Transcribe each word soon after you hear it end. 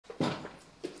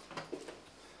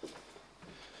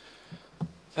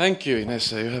Thank you,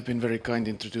 Ines. You have been very kind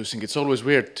introducing. It's always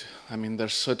weird. I mean,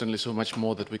 there's certainly so much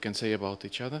more that we can say about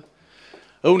each other.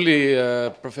 Only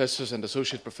professors and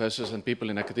associate professors and people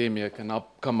in academia can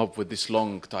come up with these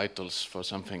long titles for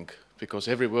something, because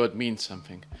every word means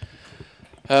something.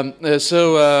 But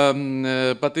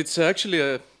it's actually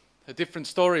a different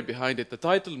story behind it. The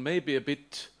title may be a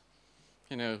bit,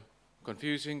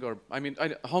 confusing, or,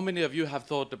 how many of you have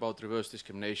thought about reverse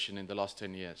discrimination in the last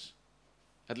 10 years?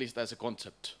 At least as a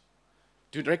concept.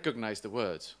 Do you recognize the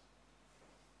words?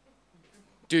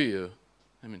 Do you?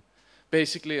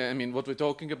 Basically, what we're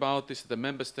talking about is that the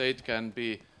member state can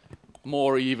be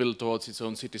more evil towards its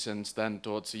own citizens than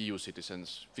towards EU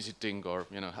citizens visiting or,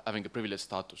 having a privileged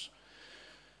status.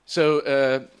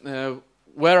 So,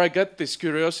 where I get this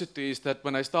curiosity is that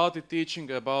when I started teaching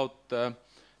about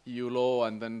EU law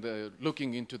and then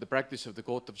looking into the practice of the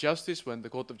Court of Justice, when the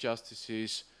Court of Justice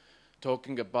is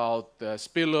talking about the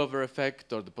spillover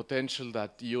effect or the potential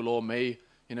that EU law may,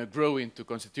 grow into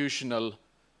constitutional,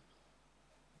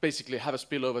 basically have a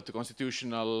spillover to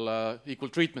constitutional equal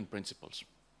treatment principles.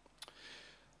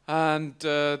 And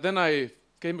then I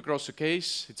came across a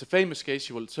case. It's a famous case,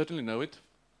 you will certainly know it.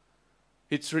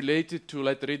 It's related to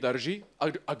Laiterie d'Agri,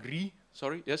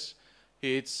 yes.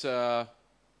 It's a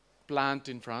plant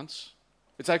in France.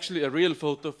 It's actually a real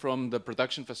photo from the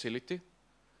production facility.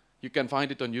 You can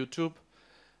find it on YouTube.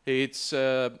 It's,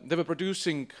 they were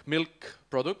producing milk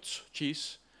products,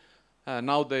 cheese.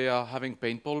 Now they are having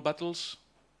paintball battles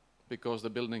because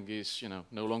the building is,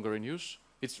 no longer in use.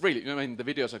 It's really, the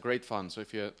videos are great fun. So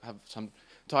if you have some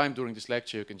time during this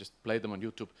lecture, you can just play them on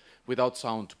YouTube without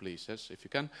sound, please, yes, if you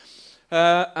can.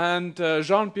 And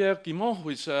Jean-Pierre Guimont, who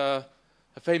is a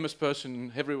famous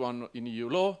person, everyone in EU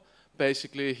law,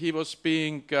 basically, he was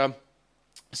being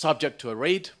subject to a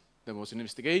raid. There was an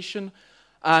investigation,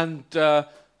 and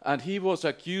he was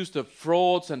accused of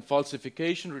frauds and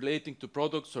falsification relating to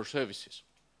products or services.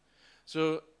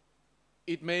 So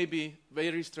it may be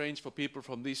very strange for people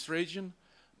from this region,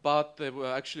 but they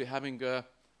were actually having a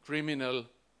criminal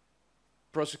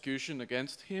prosecution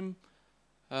against him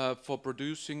for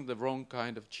producing the wrong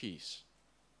kind of cheese.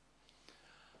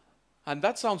 And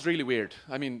that sounds really weird.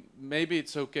 Maybe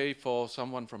it's okay for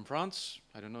someone from France.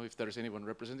 I don't know if there is anyone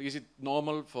representing. Is it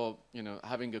normal for,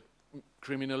 having a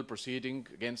criminal proceeding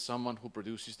against someone who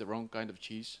produces the wrong kind of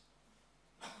cheese?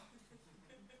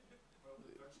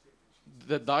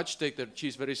 The Dutch take their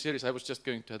cheese very serious. I was just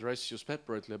going to address you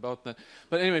separately about that.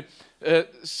 But anyway,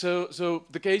 so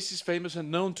the case is famous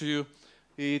and known to you.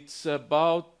 It's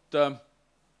about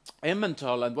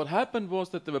Emmental. And what happened was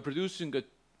that they were producing,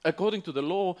 according to the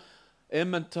law,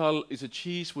 Emmental is a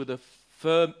cheese with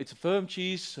it's a firm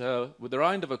cheese with a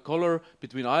rind of a color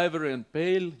between ivory and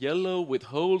pale yellow, with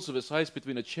holes of a size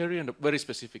between a cherry and very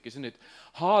specific, isn't it?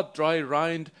 Hard, dry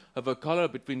rind of a color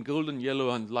between golden yellow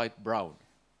and light brown.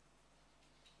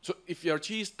 So if your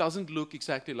cheese doesn't look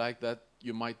exactly like that,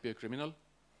 you might be a criminal.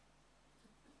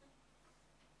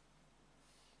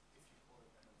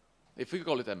 If we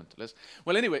call it Emmental, yes.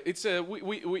 Well, anyway, it's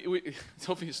it's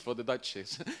obvious for the Dutch.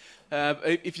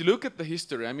 If you look at the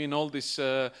history, all this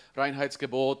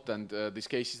Reinheitsgebot and these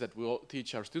cases that we all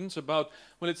teach our students about,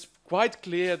 well, it's quite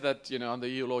clear that, under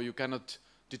EU law, you cannot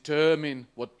determine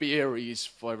what beer is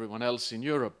for everyone else in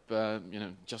Europe.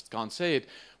 Just can't say it.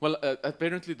 Well,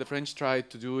 apparently the French tried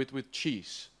to do it with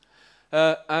cheese.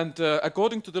 And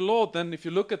according to the law, then if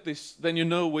you look at this, then you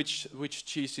know which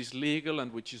cheese is legal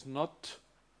and which is not.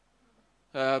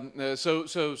 In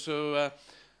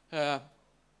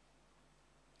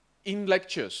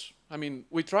lectures,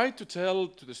 we try to tell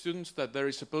to the students that there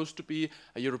is supposed to be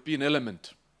a European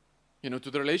element. To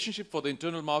the relationship for the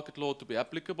internal market law to be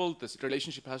applicable, this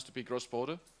relationship has to be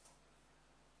cross-border,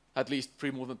 at least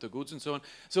free movement of goods and so on.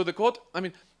 So the court,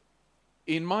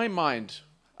 in my mind,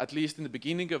 at least in the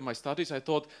beginning of my studies, I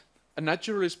thought a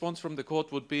natural response from the court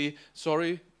would be,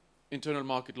 sorry, internal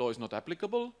market law is not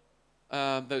applicable.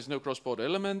 There's no cross-border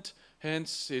element,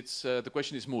 hence the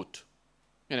question is moot.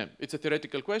 It's a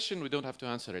theoretical question, we don't have to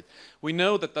answer it. We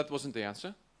know that that wasn't the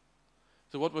answer.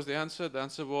 So what was the answer? The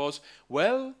answer was,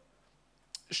 well,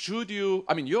 should you,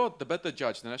 you're the better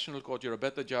judge, the national court, you're a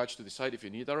better judge to decide if you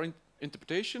need our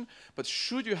interpretation, but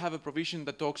should you have a provision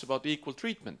that talks about equal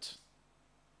treatment?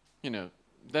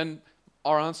 Then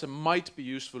our answer might be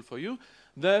useful for you.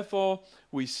 Therefore,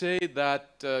 we say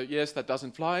that, yes, that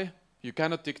doesn't fly. You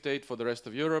cannot dictate for the rest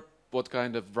of Europe what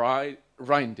kind of rind,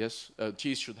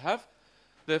 cheese should have.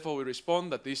 Therefore, we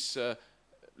respond that this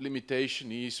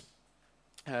limitation is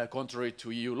contrary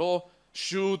to EU law,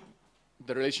 should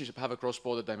the relationship have a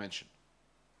cross-border dimension.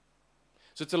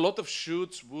 So it's a lot of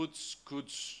shoulds, woulds,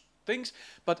 coulds, things.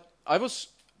 But I was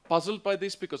puzzled by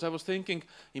this because I was thinking,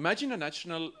 imagine a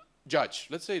national judge.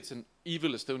 Let's say it's an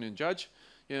evil Estonian judge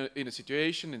in a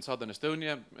situation in southern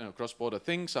Estonia, cross-border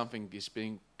thing, something is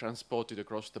being transported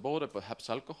across the border, perhaps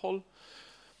alcohol.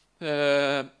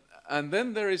 And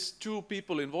then there is two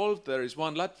people involved. There is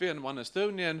one Latvian, one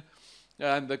Estonian,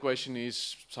 and the question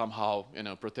is somehow,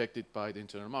 protected by the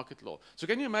internal market law. So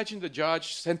can you imagine the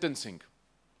judge sentencing,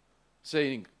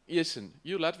 saying, listen,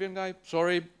 you Latvian guy,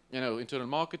 sorry, internal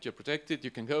market, you're protected,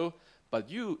 you can go, but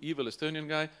you evil Estonian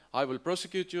guy, I will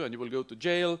prosecute you and you will go to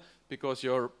jail because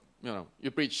you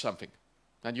breached something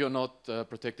and you're not a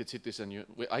protected citizen.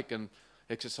 I can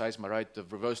exercise my right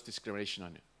of reverse discrimination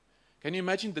on you. Can you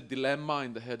imagine the dilemma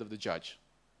in the head of the judge?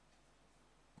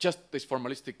 Just this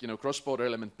formalistic, cross-border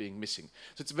element being missing.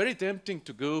 So it's very tempting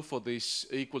to go for this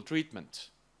equal treatment.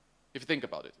 If you think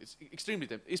about it, it's extremely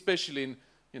tempting, especially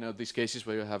in these cases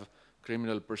where you have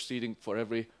criminal proceeding for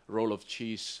every roll of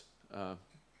cheese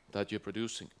that you're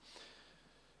producing.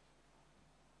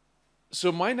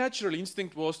 So my natural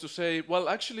instinct was to say, well,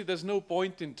 actually, there's no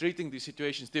point in treating these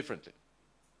situations differently.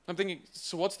 I'm thinking,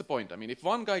 so what's the point? I mean, if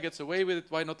one guy gets away with it,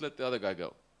 why not let the other guy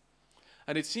go?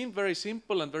 And it seemed very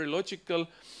simple and very logical.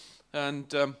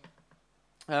 And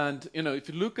if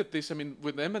you look at this, I mean,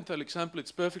 with the Emmental example,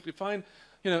 it's perfectly fine.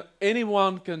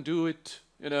 Anyone can do it.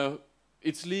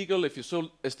 It's legal. If you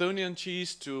sold Estonian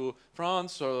cheese to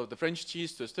France or the French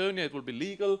cheese to Estonia, it will be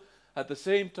legal at the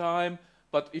same time.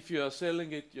 But if you are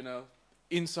selling it,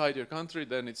 inside your country,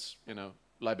 then it's,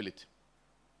 liability.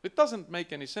 It doesn't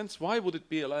make any sense. Why would it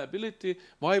be a liability?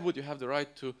 Why would you have the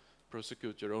right to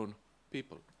prosecute your own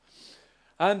people?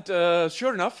 And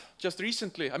sure enough, just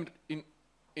recently,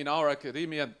 in our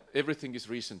academia, everything is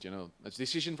recent. A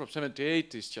decision from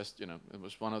 '78 is just, it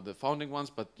was one of the founding ones,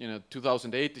 but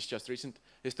 2008 is just recent.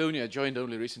 Estonia joined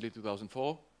only recently,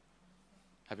 2004.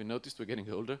 Have you noticed we're getting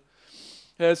older?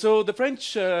 So the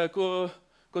French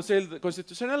Conseil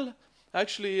Constitutionnel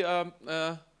actually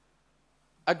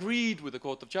agreed with the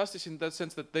Court of Justice in that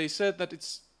sense that they said that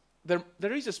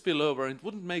there is a spillover and it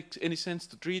wouldn't make any sense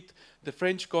to treat the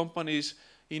French companies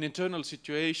in internal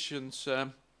situations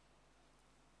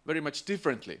very much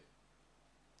differently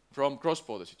from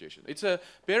cross-border situations. It's a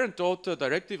parent-daughter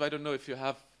directive. I don't know if you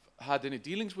have had any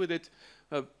dealings with it,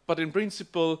 but in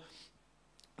principle,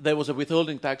 there was a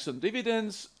withholding tax on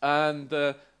dividends, and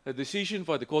the decision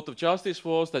by the Court of Justice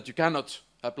was that you cannot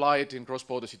apply it in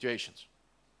cross-border situations,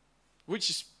 which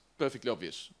is perfectly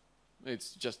obvious.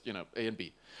 It's just, A and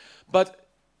B. But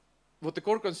what the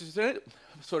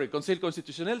Conseil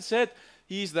Constitutionnel said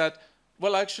is that,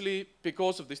 well, actually,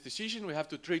 because of this decision, we have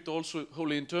to treat also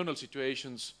wholly internal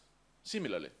situations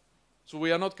similarly. So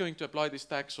we are not going to apply this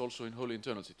tax also in wholly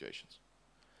internal situations.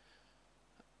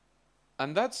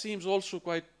 And that seems also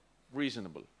quite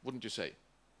reasonable, wouldn't you say?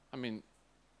 I mean,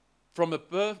 from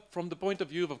the point of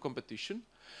view of competition,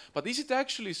 but is it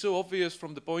actually so obvious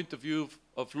from the point of view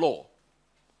of law?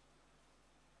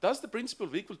 Does the principle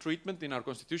of equal treatment in our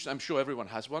constitution, I'm sure everyone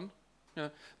has one,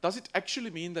 does it actually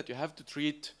mean that you have to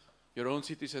treat your own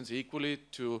citizens equally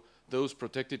to those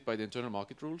protected by the internal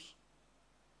market rules?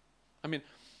 I mean,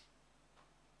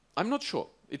 I'm not sure.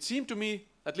 It seemed to me,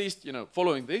 at least,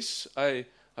 following this, I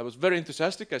was very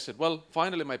enthusiastic. I said, well,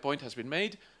 finally my point has been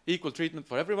made. Equal treatment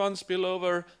for everyone,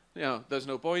 spillover, there's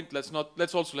no point.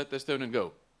 Let's also let the Estonian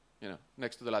go,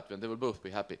 next to the Latvian. They will both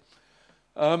be happy.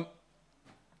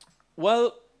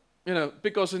 Well,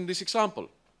 because in this example,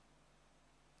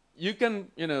 you can,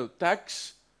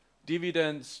 tax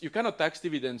dividends. You cannot tax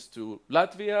dividends to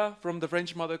Latvia from the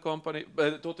French mother company,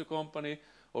 daughter company,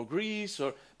 or Greece,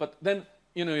 but then,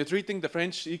 you're treating the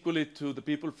French equally to the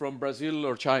people from Brazil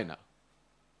or China,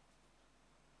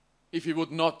 if you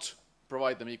would not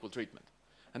provide them equal treatment.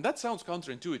 And that sounds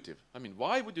counterintuitive. I mean,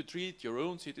 why would you treat your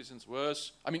own citizens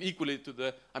worse? I mean, equally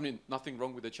to nothing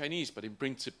wrong with the Chinese, but in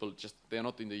principle, just they are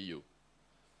not in the EU.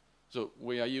 So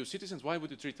we are EU citizens, why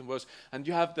would you treat them worse? And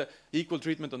you have the equal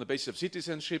treatment on the basis of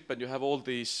citizenship, and you have all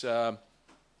these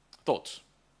thoughts,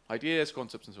 ideas,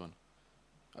 concepts, and so on.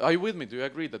 Are you with me? Do you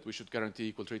agree that we should guarantee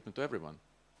equal treatment to everyone?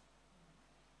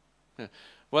 Yeah.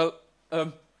 Well,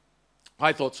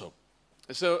 I thought so.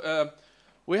 So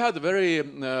we had a very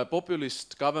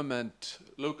populist government,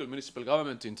 local municipal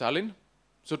government in Tallinn.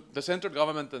 So the central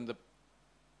government and the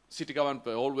city government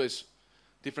were always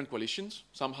different coalitions.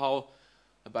 Somehow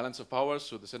a balance of powers.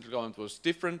 So the central government was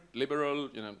different, liberal,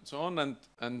 so on,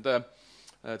 and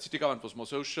city government was more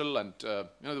social, and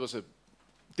there was a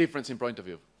difference in point of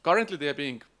view. Currently, they are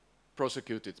being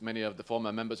prosecuted, many of the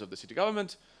former members of the city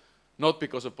government, not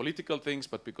because of political things,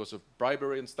 but because of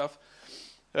bribery and stuff.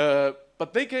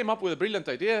 But they came up with a brilliant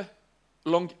idea.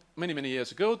 many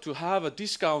years ago to have a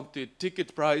discounted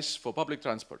ticket price for public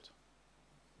transport,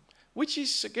 which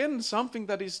is again something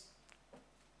that is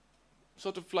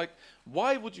sort of like,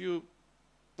 why would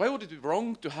it be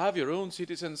wrong to have your own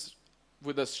citizens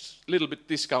with a little bit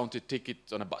discounted ticket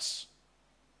on a bus?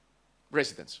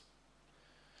 Residents.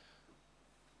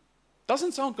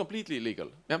 Doesn't sound completely illegal.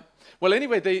 Yeah? Well,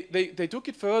 anyway, they took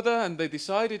it further and they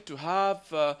decided to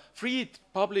have free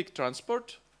public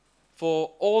transport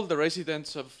for all the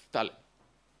residents of Tallinn.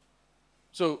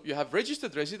 So you have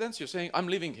registered residents, you're saying, I'm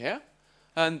living here,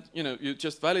 and you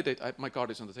just validate, my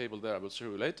card is on the table there, I will show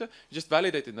you later. You just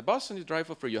validate in the bus and you drive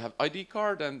for free. You have ID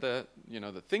card and the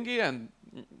thingy, and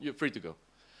you're free to go.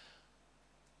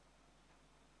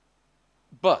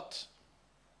 But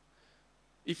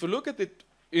if you look at it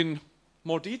in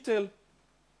more detail,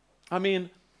 I mean,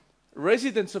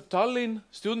 residents of Tallinn,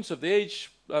 students of the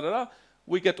age, blah, blah, blah,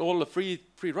 we get all a free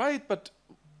ride, but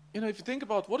if you think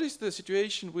about what is the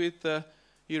situation with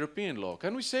European law,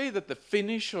 can we say that the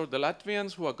Finnish or the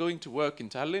Latvians who are going to work in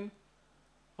Tallinn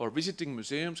or visiting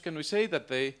museums, can we say that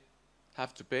they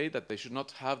have to pay, that they should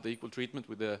not have the equal treatment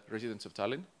with the residents of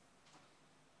Tallinn?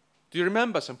 Do you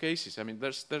remember some cases? I mean,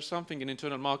 there's something in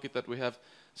internal market that we have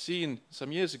seen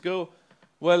some years ago.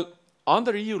 Well,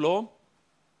 under EU law,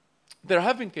 there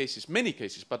have been cases, many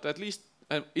cases, but at least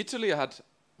Italy had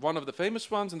one of the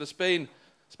famous ones, and the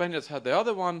Spaniards had the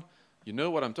other one. You know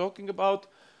what I'm talking about.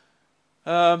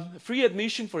 Free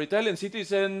admission for Italian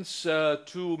citizens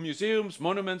to museums,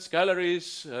 monuments,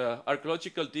 galleries,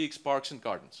 archaeological digs, parks and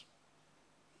gardens.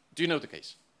 Do you know the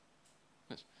case?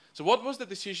 Yes. So what was the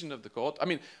decision of the court? I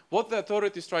mean, what the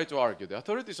authorities tried to argue? The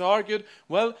authorities argued,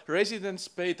 well, residents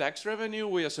pay tax revenue,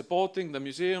 we are supporting the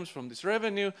museums from this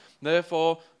revenue,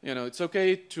 therefore, it's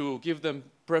okay to give them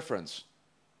preference.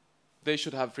 They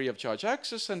should have free of charge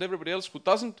access, and everybody else who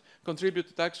doesn't contribute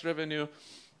to tax revenue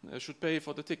should pay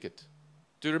for the ticket.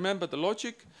 Do you remember the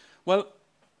logic? Well,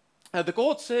 the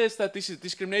court says that this is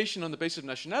discrimination on the basis of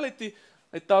nationality.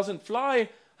 It doesn't fly.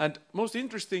 And most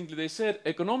interestingly, they said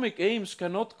economic aims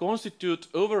cannot constitute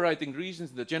overriding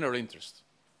reasons in the general interest.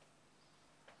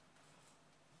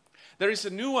 There is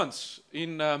a nuance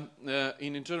in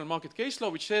internal market case law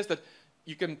which says that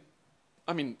you can,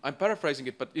 I mean, I'm paraphrasing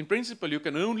it, but in principle you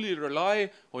can only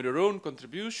rely on your own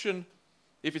contribution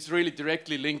if it's really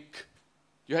directly linked.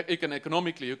 You can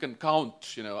economically, you can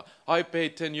count, I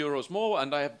paid 10 euros more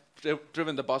and I have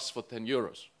driven the bus for 10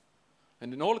 euros.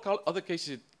 And in all other cases,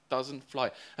 it doesn't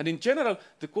fly. And in general,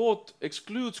 the court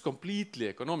excludes completely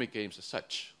economic aims as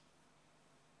such.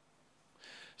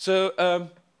 So,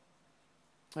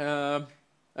 and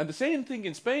the same thing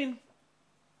in Spain,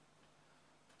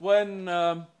 when,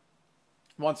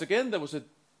 once again, there was a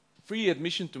free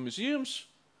admission to museums.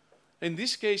 In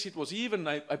this case, it was even,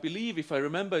 I believe, if I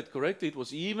remember it correctly, it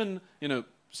was even,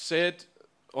 said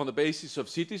on the basis of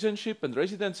citizenship and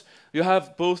residence. You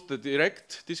have both the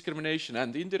direct discrimination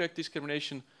and the indirect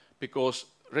discrimination, because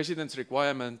residence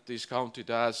requirement is counted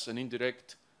as an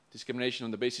indirect discrimination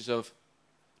on the basis of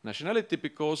nationality,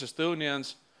 because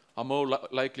Estonians are more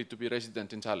likely to be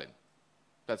resident in Tallinn.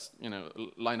 That's, a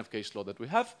line of case law that we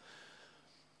have.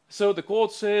 So the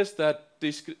court says that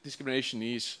discrimination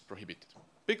is prohibited.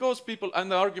 Because people,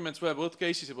 and the arguments were both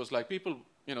cases, it was like people,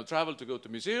 travel to go to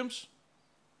museums,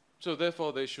 so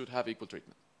therefore they should have equal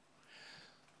treatment.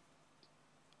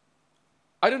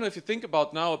 I don't know if you think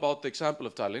about now about the example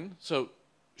of Tallinn. So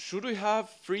should we have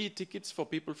free tickets for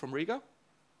people from Riga?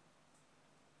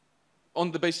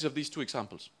 On the basis of these two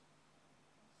examples.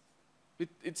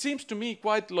 It seems to me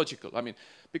quite logical. I mean,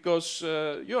 because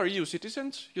you are EU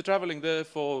citizens, you're traveling there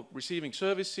for receiving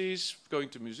services, going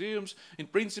to museums. In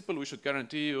principle, we should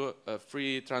guarantee you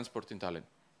free transport in Tallinn.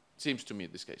 Seems to me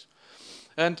in this case.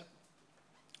 And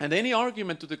any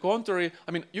argument to the contrary,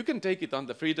 I mean, you can take it on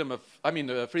the freedom of,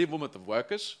 free movement of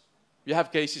workers. You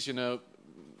have cases,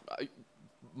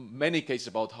 many cases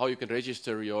about how you can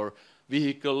register your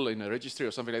vehicle in a registry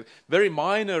or something like that. Very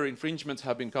minor infringements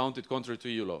have been counted contrary to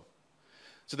EU law.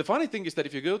 So the funny thing is that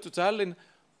if you go to Tallinn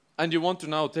and you want to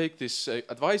now take this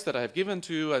advice that I have given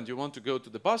to you and you want to go to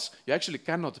the bus, you actually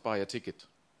cannot buy a ticket.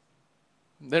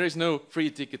 There is no free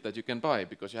ticket that you can buy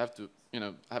because you have to,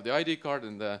 have the ID card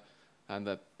and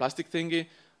the plastic thingy.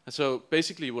 And so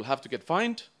basically you will have to get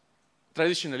fined.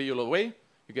 Traditionally you'll away,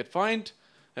 you get fined,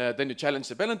 then you challenge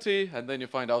the penalty, and then you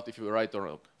find out if you were right or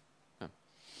wrong. Yeah.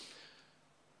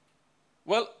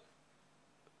 Well,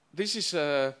 this is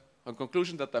a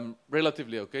conclusion that I'm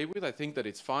relatively okay with. I think that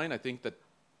it's fine. I think that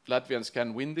Latvians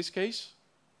can win this case,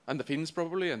 and the Finns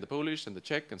probably, and the Polish, and the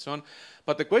Czech, and so on.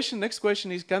 But the next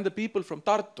question is, can the people from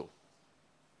Tartu,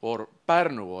 or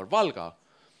Pärnu, or Valga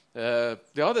the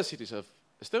other cities of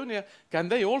Estonia, can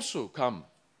they also come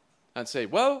and say,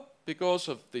 well, because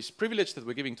of this privilege that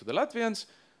we're giving to the Latvians,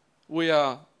 we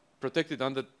are protected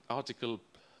under Article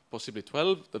possibly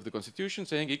 12 of the Constitution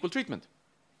saying equal treatment.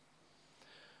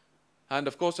 And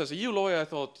of course, as a EU lawyer, I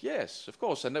thought, yes, of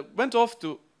course. And I went off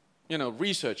to,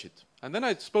 research it. And then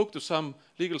I spoke to some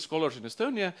legal scholars in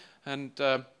Estonia and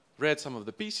read some of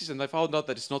the pieces, and I found out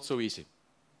that it's not so easy.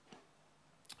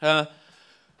 And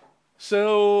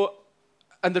the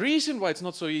reason why it's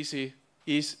not so easy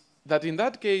is that in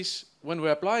that case, when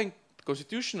we're applying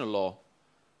constitutional law,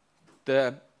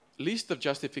 the list of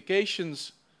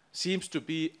justifications seems to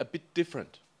be a bit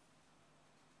different.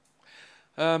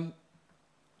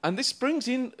 And this brings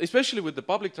in, especially with the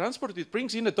public transport, it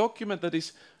brings in a document that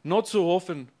is not so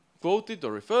often quoted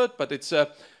or referred, but it's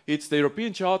the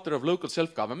European Charter of Local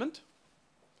Self-Government,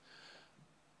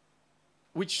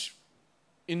 which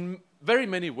in very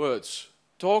many words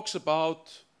talks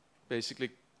about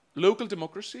basically local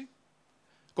democracy,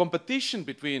 competition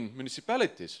between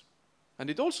municipalities, and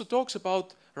it also talks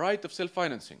about right of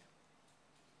self-financing.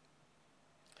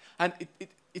 And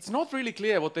it's not really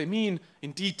clear what they mean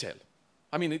in detail.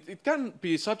 I mean, it can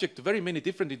be subject to very many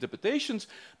different interpretations,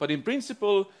 but in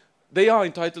principle, they are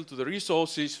entitled to the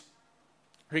resources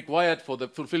required for the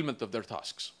fulfillment of their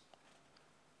tasks.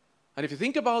 And if you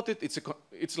think about it,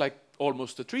 it's like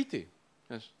almost a treaty.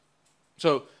 Yes.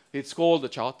 So it's called a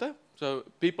charter. So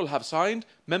people have signed,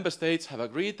 member states have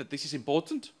agreed that this is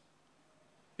important.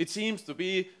 It seems to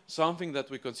be something that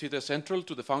we consider central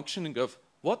to the functioning of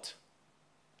what?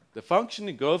 The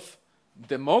functioning of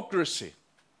democracy.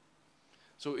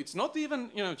 So it's not even,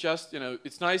 just,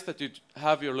 it's nice that you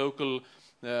have your local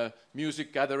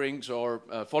music gatherings or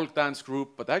folk dance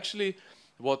group, but actually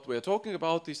what we're talking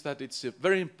about is that it's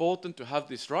very important to have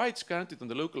these rights granted on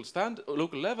the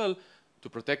local level to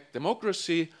protect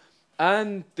democracy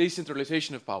and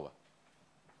decentralization of power.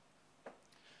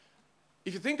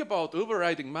 If you think about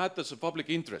overriding matters of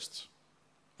public interest,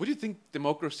 would you think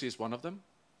democracy is one of them?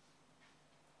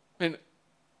 I mean,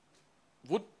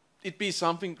 would it be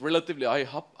something relatively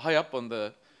high up on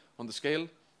the scale?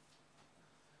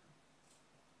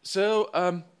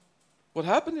 So what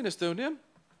happened in Estonia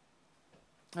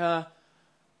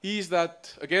is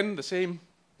that, again, the same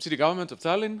city government of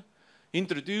Tallinn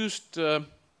introduced a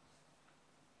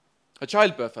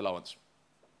childbirth allowance.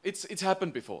 It's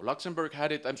happened before. Luxembourg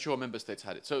had it. I'm sure member states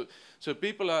had it. So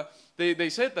people they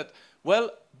said that, well,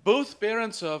 both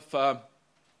parents of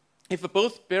if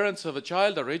both parents of a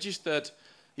child are registered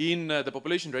in the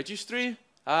population registry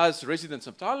as residents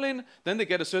of Tallinn, then they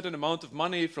get a certain amount of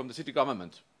money from the city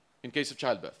government in case of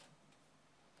childbirth.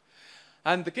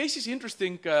 And the case is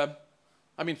interesting.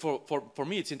 I mean, for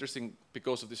me, it's interesting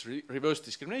because of this reverse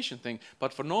discrimination thing.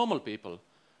 But for normal people,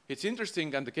 it's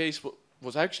interesting, and the case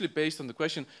was actually based on the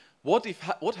question,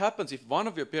 what happens if one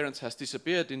of your parents has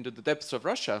disappeared into the depths of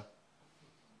Russia,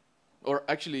 or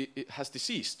actually it has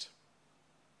deceased?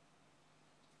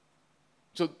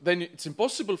 So then it's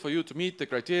impossible for you to meet the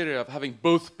criteria of having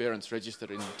both parents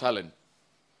registered in Tallinn.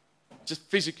 Just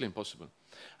physically impossible.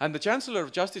 And the Chancellor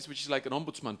of Justice, which is like an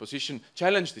ombudsman position,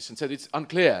 challenged this and said it's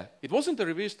unclear. It wasn't a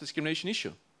reverse discrimination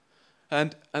issue.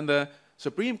 And the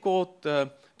Supreme Court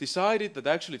decided that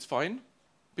actually it's fine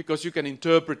because you can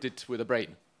interpret it with a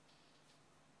brain.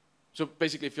 So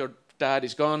basically, if your dad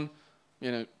is gone,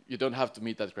 you don't have to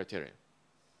meet that criteria.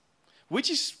 Which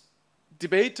is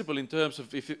debatable in terms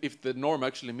of if the norm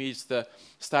actually meets the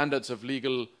standards of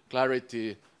legal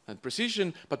clarity and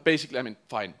precision, but basically, I mean,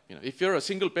 fine. If you're a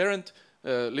single parent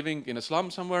living in a slum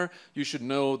somewhere, you should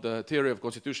know the theory of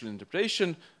constitutional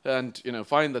interpretation and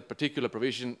find that particular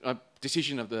provision,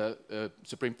 decision of the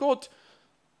Supreme Court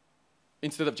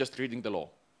instead of just reading the law.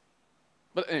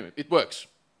 But anyway, it works.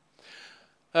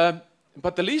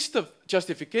 But the list of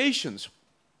justifications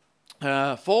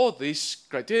for this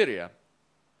criteria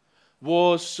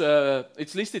was,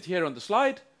 it's listed here on the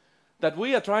slide, that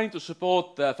we are trying to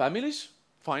support families,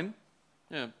 fine,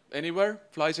 anywhere,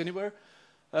 flies anywhere.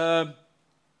 We're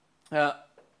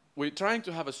trying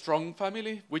to have a strong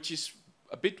family, which is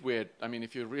a bit weird. I mean,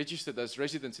 if you're registered as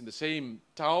residents in the same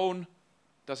town,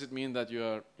 does it mean that you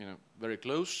are, very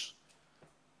close?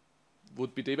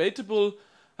 Would be debatable.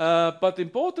 But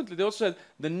importantly, they also said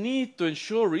the need to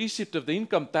ensure receipt of the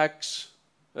income tax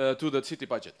to the city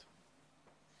budget.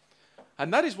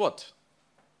 And that is what?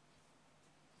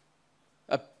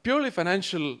 A purely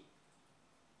financial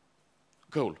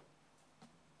goal.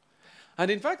 And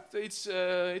in fact, it's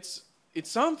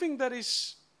something that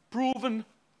is proven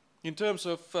in terms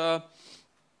of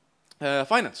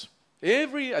finance.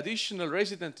 every additional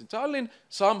resident in Tallinn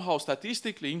somehow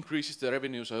statistically increases the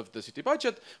revenues of the city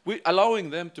budget, allowing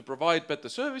them to provide better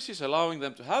services, allowing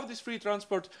them to have this free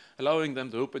transport, allowing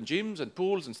them to open gyms and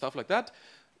pools and stuff like that,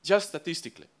 just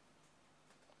statistically.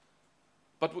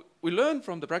 But we learn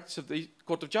from the practice of the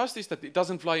Court of Justice that it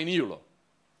doesn't fly in EU law.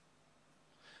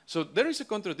 So there is a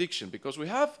contradiction, because we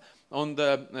have on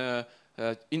the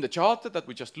in the charter that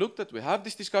we just looked at, we have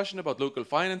this discussion about local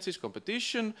finances,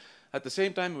 competition. At the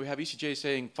same time, we have ECJ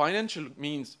saying financial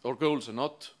means or goals are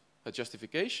not a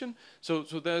justification. So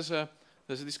there's a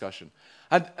discussion.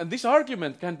 And this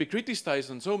argument can be criticized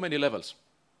on so many levels.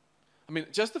 I mean,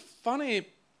 just a funny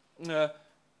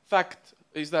fact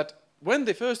is that when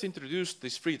they first introduced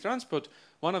this free transport,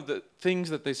 one of the things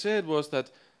that they said was that,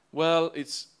 well,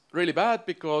 it's really bad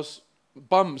because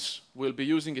bums will be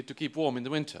using it to keep warm in the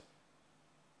winter.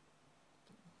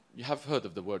 You have heard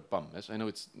of the word bum, yes? I know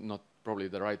it's not probably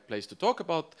the right place to talk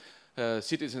about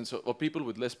citizens or people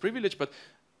with less privilege, but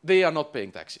they are not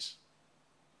paying taxes.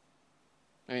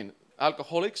 I mean,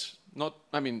 alcoholics, not,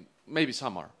 I mean, maybe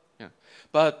some are, yeah.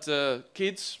 But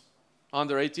kids,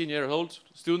 under 18-year-old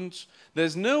students,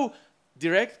 there's no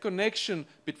direct connection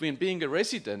between being a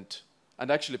resident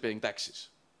and actually paying taxes.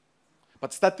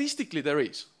 But statistically, there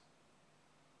is.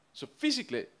 So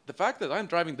physically, the fact that I'm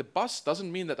driving the bus doesn't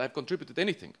mean that I've contributed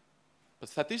anything. But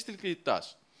statistically, it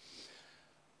does.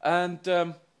 And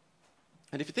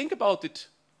if you think about it,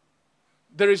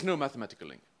 there is no mathematical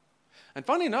link. And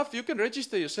funny enough, you can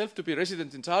register yourself to be a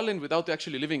resident in Tallinn without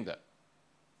actually living there.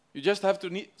 You just have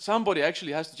to somebody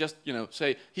actually has to just,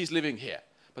 say, he's living here.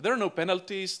 But there are no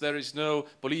penalties, there is no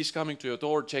police coming to your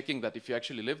door checking that if you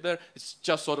actually live there. It's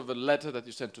just sort of a letter that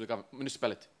you send to the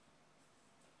municipality.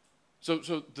 So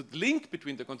the link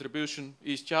between the contribution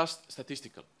is just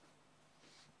statistical.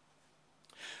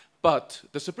 But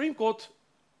the Supreme Court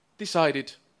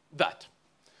decided that,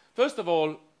 first of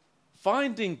all,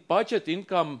 finding budget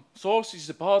income sources is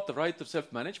a part of the right of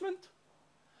self-management.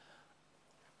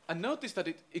 And notice that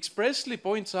it expressly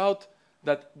points out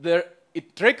that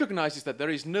it recognizes that there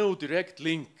is no direct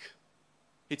link.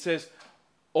 It says,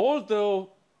 although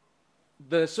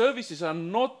the services are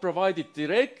not provided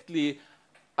directly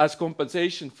as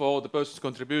compensation for the person's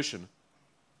contribution,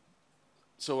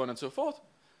 so on and so forth,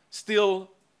 still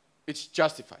it's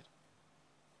justified.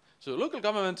 So local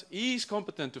government is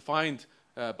competent to find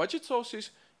budget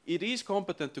sources, it is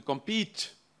competent to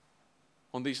compete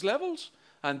on these levels,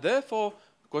 and therefore,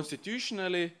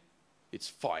 constitutionally, it's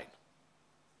fine.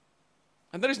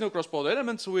 And there is no cross-border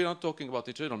element, so we're not talking about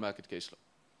internal market case law.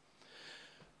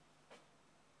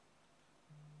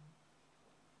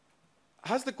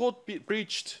 Has the court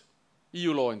breached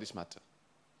EU law in this matter?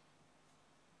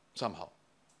 Somehow.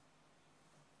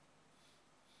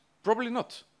 Probably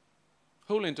not.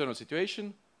 Whole internal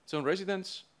situation, its own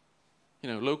residents,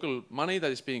 local money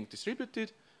that is being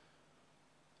distributed.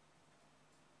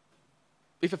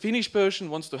 If a Finnish person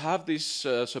wants to have this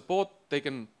support, they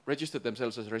can register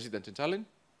themselves as a resident in Tallinn.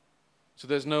 So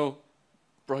there's no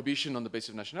prohibition on the basis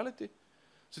of nationality.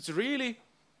 So it's really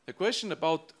a question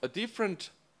about a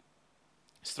different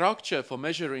structure for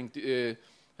measuring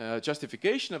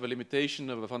justification of a limitation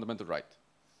of a fundamental right.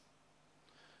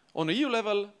 On a EU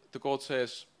level, the court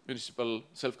says municipal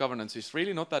self-governance is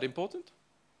really not that important.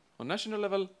 On national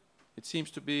level, it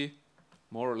seems to be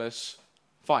more or less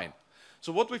fine.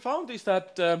 So what we found is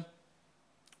that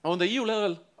on the EU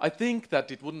level, I think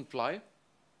that it wouldn't fly.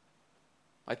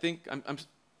 I think I'm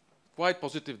quite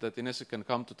positive that Inessa can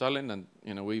come to Tallinn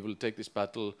and we will take this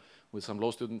battle with some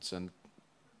law students and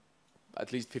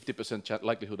at least 50%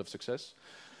 likelihood of success.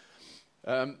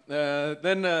 But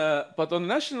on the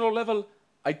national level,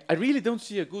 I really don't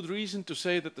see a good reason to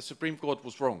say that the Supreme Court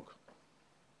was wrong.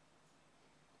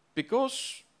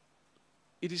 Because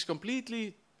it is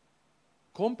completely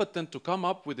competent to come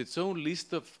up with its own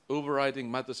list of overriding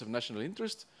matters of national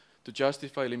interest to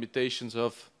justify limitations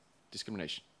of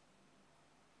discrimination.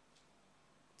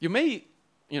 You may,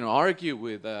 argue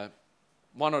with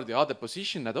one or the other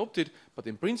position adopted, but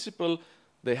in principle,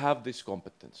 they have this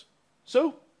competence.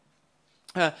 So,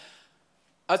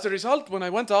 as a result, when I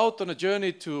went out on a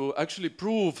journey to actually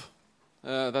prove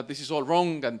that this is all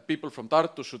wrong and people from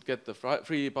Tartu should get the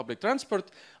free public transport,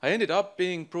 I ended up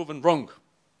being proven wrong.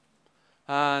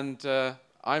 And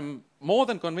I'm more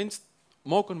convinced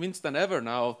than ever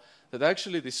now that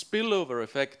actually the spillover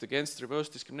effect against reverse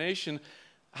discrimination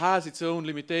has its own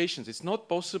limitations. It's not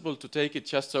possible to take it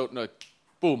just so, no,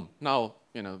 boom, now,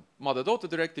 mother-daughter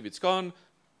directive, it's gone,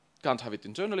 can't have it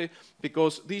internally,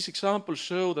 because these examples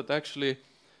show that actually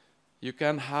you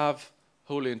can have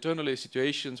wholly internally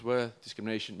situations where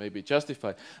discrimination may be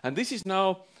justified. And this is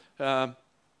now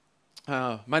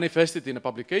manifest it in a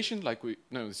publication, like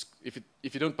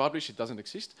if you don't publish, it doesn't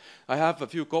exist. I have a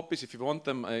few copies. If you want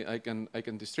them, I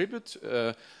can distribute.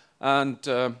 And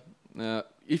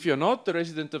if you're not a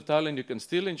resident of Tallinn, you can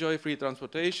still enjoy free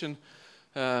transportation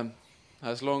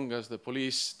as long as the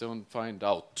police don't find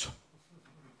out.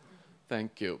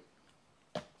 Thank you.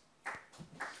 Thank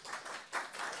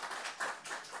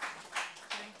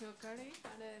you, Carri.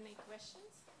 Are there any questions?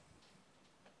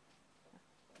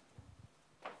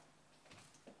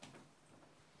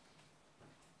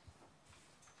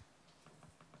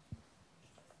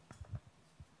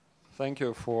 Thank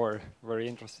you for very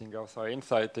interesting also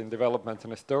insight in development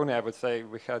in Estonia. I would say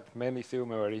we had many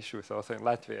similar issues also in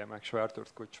Latvia. I'm actually Artur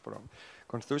Skuč from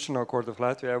Constitutional Court of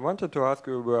Latvia. I wanted to ask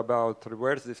you about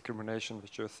reverse discrimination,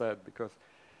 which you said, because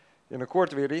in the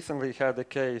court we recently had a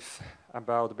case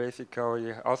about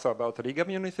basically also about Riga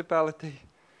municipality,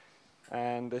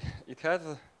 and it has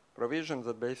provisions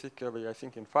that basically I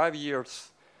think in 5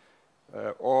 years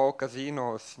all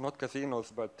casinos, not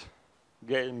casinos but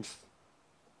games,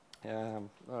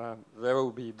 they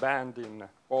will be banned in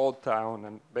Old Town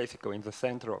and basically in the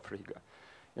center of Riga.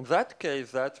 In that case,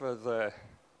 that was a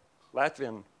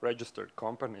Latvian registered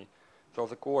company, so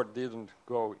the court didn't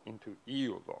go into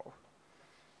EU law.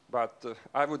 But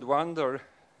I would wonder,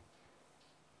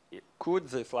 could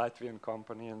this Latvian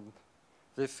company, and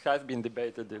this has been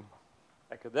debated in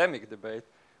academic debate,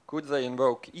 could they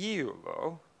invoke EU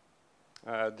law,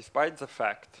 despite the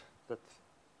fact that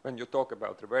when you talk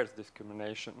about reverse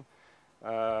discrimination,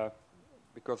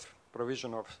 because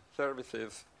provision of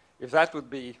services, if that would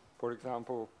be, for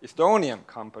example, Estonian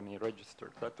company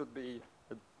registered, that would be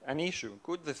an issue.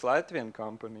 Could this Latvian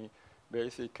company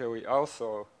basically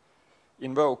also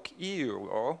invoke EU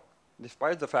law,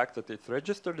 despite the fact that it's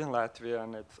registered in Latvia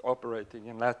and it's operating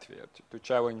in Latvia, to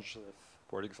challenge this,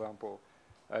 for example,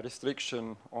 a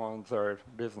restriction on their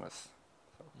business?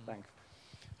 So, thanks.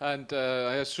 And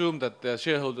I assume that the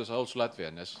shareholders are also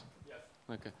Latvian, yes? Yes.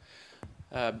 Okay.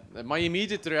 My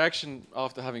immediate reaction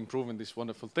after having proven this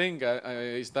wonderful thing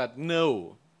is that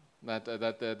no,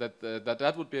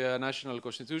 that would be a national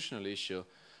constitutional issue.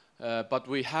 But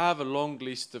we have a long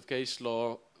list of case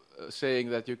law saying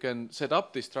that you can set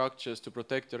up these structures to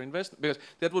protect your investment, because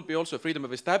that would be also a freedom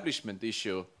of establishment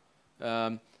issue.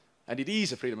 And it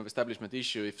is a freedom of establishment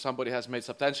issue if somebody has made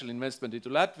substantial investment into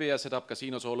Latvia, set up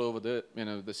casinos all over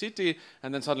the city,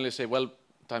 and then suddenly say, well,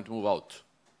 time to move out.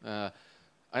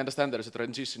 I understand there is a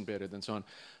transition period and so on.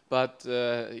 But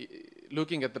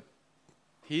looking at the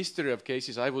history of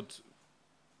cases, I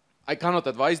cannot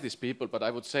advise these people, but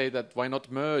I would say that why not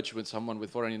merge with someone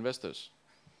with foreign investors?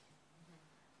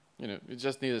 You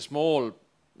just need a small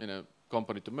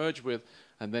company to merge with,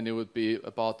 and then it would be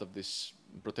a part of this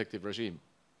protective regime.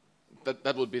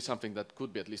 That would be something that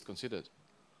could be at least considered.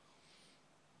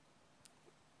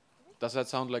 Does that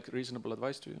sound like reasonable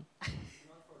advice to you?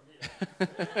 Not for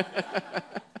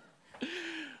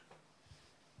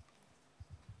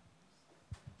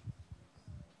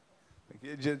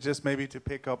me. Just maybe to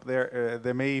pick up there,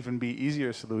 there may even be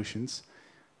easier solutions,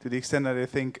 to the extent that I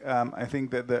think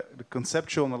that the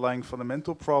conceptual underlying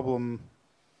fundamental problem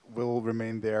will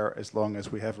remain there as long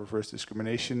as we have reverse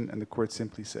discrimination, and the court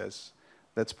simply says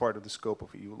that's part of the scope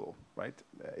of EU law, right?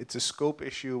 It's a scope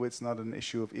issue. It's not an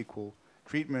issue of equal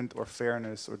treatment or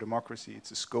fairness or democracy.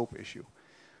 It's a scope issue.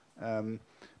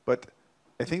 But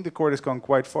I think the court has gone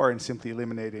quite far in simply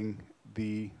eliminating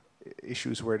the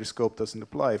issues where the scope doesn't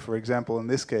apply. For example, in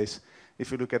this case, if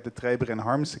you look at the Treiber and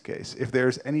Harmse case, if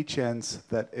there's any chance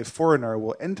that a foreigner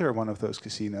will enter one of those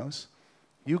casinos,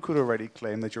 you could already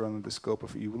claim that you're under the scope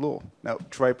of EU law. Now,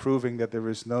 try proving that there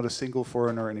is not a single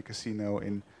foreigner in a casino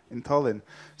in Tallinn.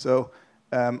 So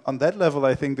on that level,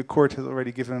 I think the court has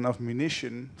already given enough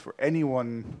munition for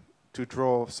anyone to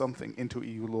draw something into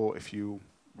EU law if you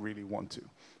really want to.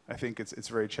 I think it's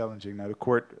very challenging. Now,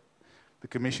 the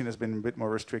Commission has been a bit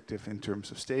more restrictive in terms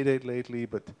of state aid lately,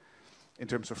 but in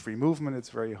terms of free movement, it's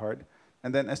very hard.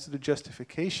 And then as to the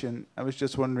justification, I was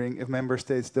just wondering if member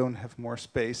states don't have more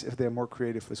space, if they're more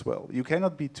creative as well. You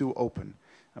cannot be too open.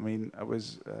 I mean,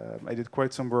 I did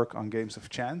quite some work on games of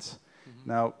chance.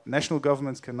 Now, national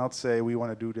governments cannot say we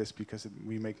want to do this because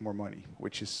we make more money,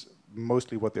 which is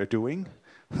mostly what they're doing.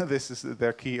 This is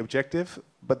their key objective,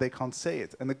 but they can't say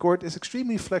it. And the court is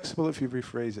extremely flexible if you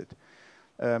rephrase it.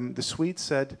 The Swedes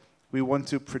said, we want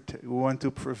to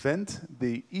prevent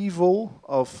the evil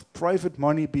of private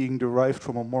money being derived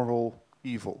from a moral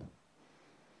evil.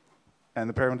 And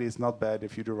apparently it's not bad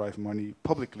if you derive money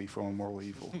publicly from a moral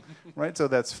evil, right? So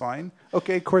that's fine.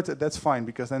 Okay, court, that's fine,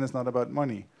 because then it's not about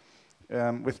money.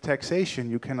 With taxation,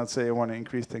 you cannot say I want to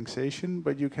increase taxation,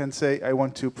 but you can say I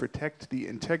want to protect the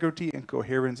integrity and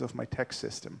coherence of my tax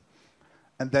system.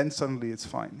 And then suddenly it's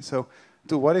fine. So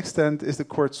to what extent is the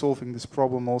court solving this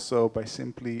problem also by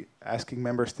simply asking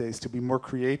member states to be more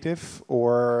creative,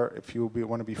 or, if you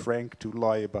want to be frank, to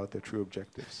lie about their true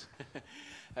objectives?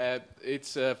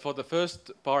 It's for the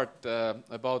first part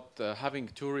about having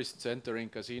tourists entering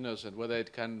casinos and whether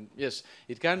it can, yes,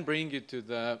 it can bring you to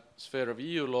the sphere of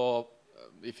EU law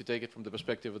if you take it from the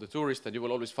perspective of the tourist, and you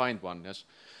will always find one, yes.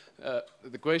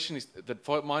 The question is that,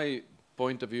 for my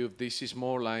point of view, this is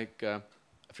more like a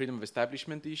freedom of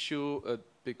establishment issue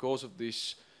because of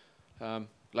this,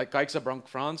 like CaixaBank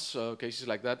France, cases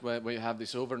like that, where you have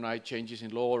these overnight changes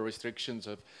in law or restrictions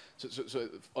of, so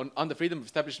on the freedom of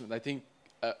establishment, I think,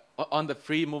 on the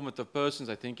free movement of persons,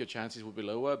 I think your chances will be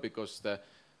lower because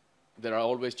there are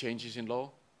always changes in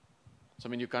law. So, I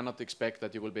mean, you cannot expect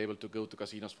that you will be able to go to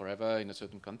casinos forever in a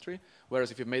certain country. Whereas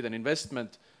if you've made an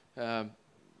investment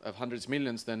of hundreds of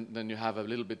millions, then you have a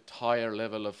little bit higher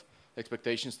level of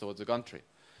expectations towards the country.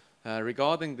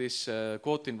 Regarding this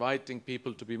quote, inviting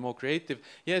people to be more creative,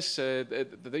 yes, there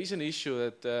is an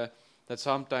issue that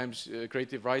sometimes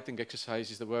creative writing exercise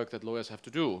is the work that lawyers have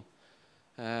to do.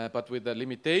 But with the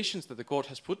limitations that the court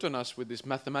has put on us with this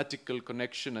mathematical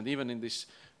connection and even in this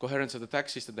coherence of the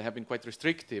tax system, they have been quite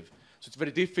restrictive. So it's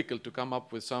very difficult to come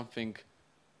up with something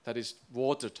that is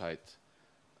watertight.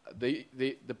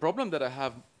 The problem that I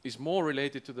have is more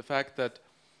related to the fact that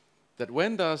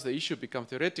when does the issue become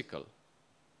theoretical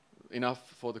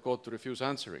enough for the court to refuse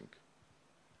answering?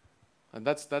 And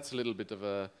that's a little bit of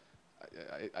a,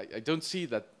 I don't see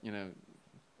that, you know,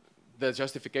 the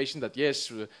justification that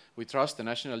yes, we trust the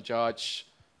national judge.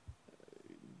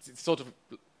 It's sort of,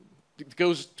 it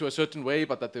goes to a certain way,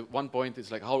 but at the one point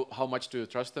it's like, how much do you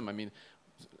trust them? I mean,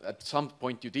 at some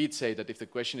point you did say that if the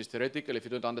question is theoretical, if you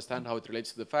don't understand how it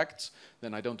relates to the facts,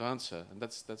 then I don't answer. And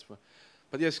that's what.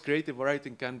 But yes, creative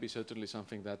writing can be certainly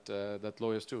something that that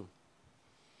lawyers do.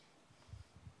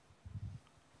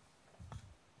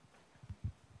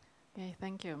 Okay,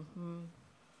 thank you.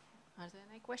 Are there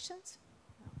any questions?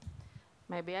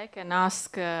 Maybe I can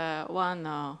ask one,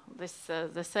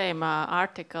 the same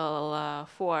Article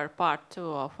 4, Part 2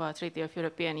 of Treaty of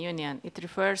European Union. It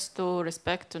refers to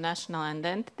respect to national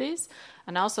identities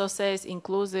and also says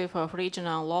inclusive of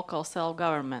regional local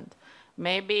self-government.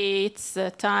 Maybe it's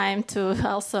time to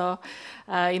also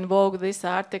invoke this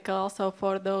article also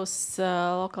for those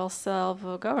local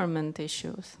self-government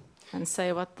issues and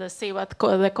see what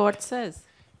the court says.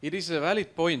 It is a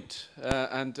valid point,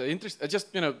 and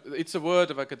just, you know, it's a word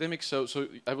of academics, so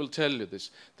I will tell you this.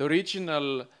 The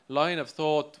original line of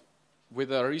thought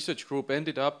with our research group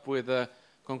ended up with a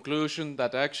conclusion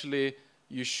that actually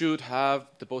you should have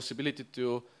the possibility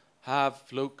to have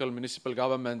local municipal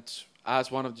government as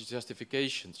one of the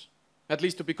justifications, at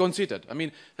least to be considered. I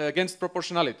mean, against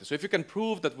proportionality. So if you can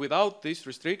prove that without this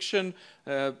restriction,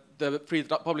 the free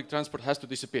public transport has to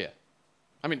disappear.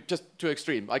 I mean, just too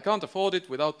extreme. I can't afford it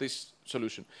without this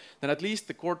solution. Then at least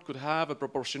the court could have a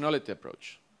proportionality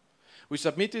approach. We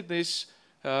submitted this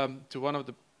to one of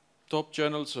the top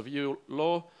journals of EU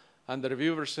law, and the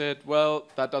reviewer said, well,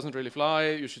 that doesn't really fly,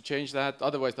 you should change that,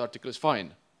 otherwise the article is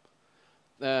fine.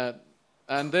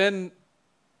 And then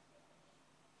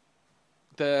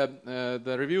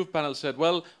the review panel said,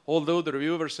 well, although the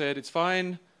reviewer said it's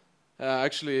fine,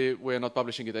 actually we're not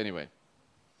publishing it anyway.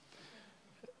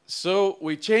 So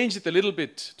we changed it a little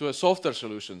bit to a softer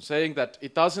solution, saying that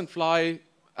it doesn't fly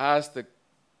as the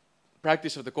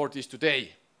practice of the court is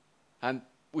today. And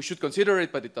we should consider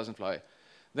it, but it doesn't fly.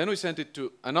 Then we sent it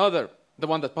to the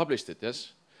one that published it,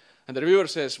 yes? And the reviewer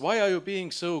says, why are you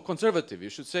being so conservative? You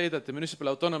should say that the municipal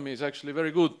autonomy is actually a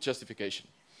very good justification.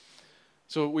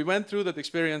 So we went through that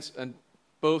experience, and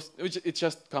it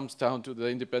just comes down to the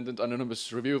independent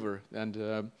anonymous reviewer.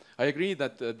 And I agree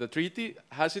that the treaty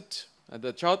has it, and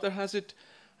the charter has it,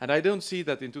 and I don't see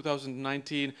that in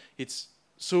 2019 it's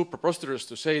so preposterous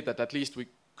to say that at least we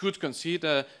could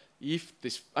consider if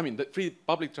this, I mean, the free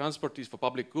public transport is for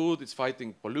public good, it's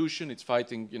fighting pollution, it's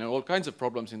fighting, you know, all kinds of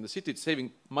problems in the city, it's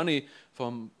saving money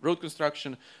from road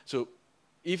construction. So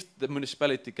if the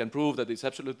municipality can prove that it's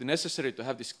absolutely necessary to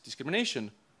have this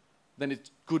discrimination, then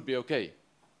it could be okay.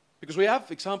 Because we have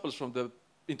examples from the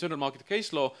internal market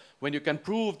case law when you can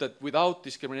prove that without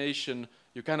discrimination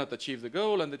you cannot achieve the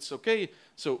goal, and it's okay.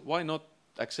 So why not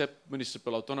accept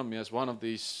municipal autonomy as one of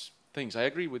these things? I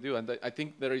agree with you, and I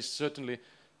think there is certainly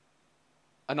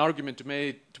an argument to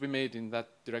be made in that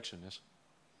direction, yes.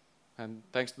 And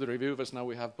thanks to the reviewers, now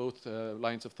we have both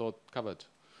lines of thought covered.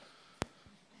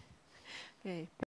 Okay.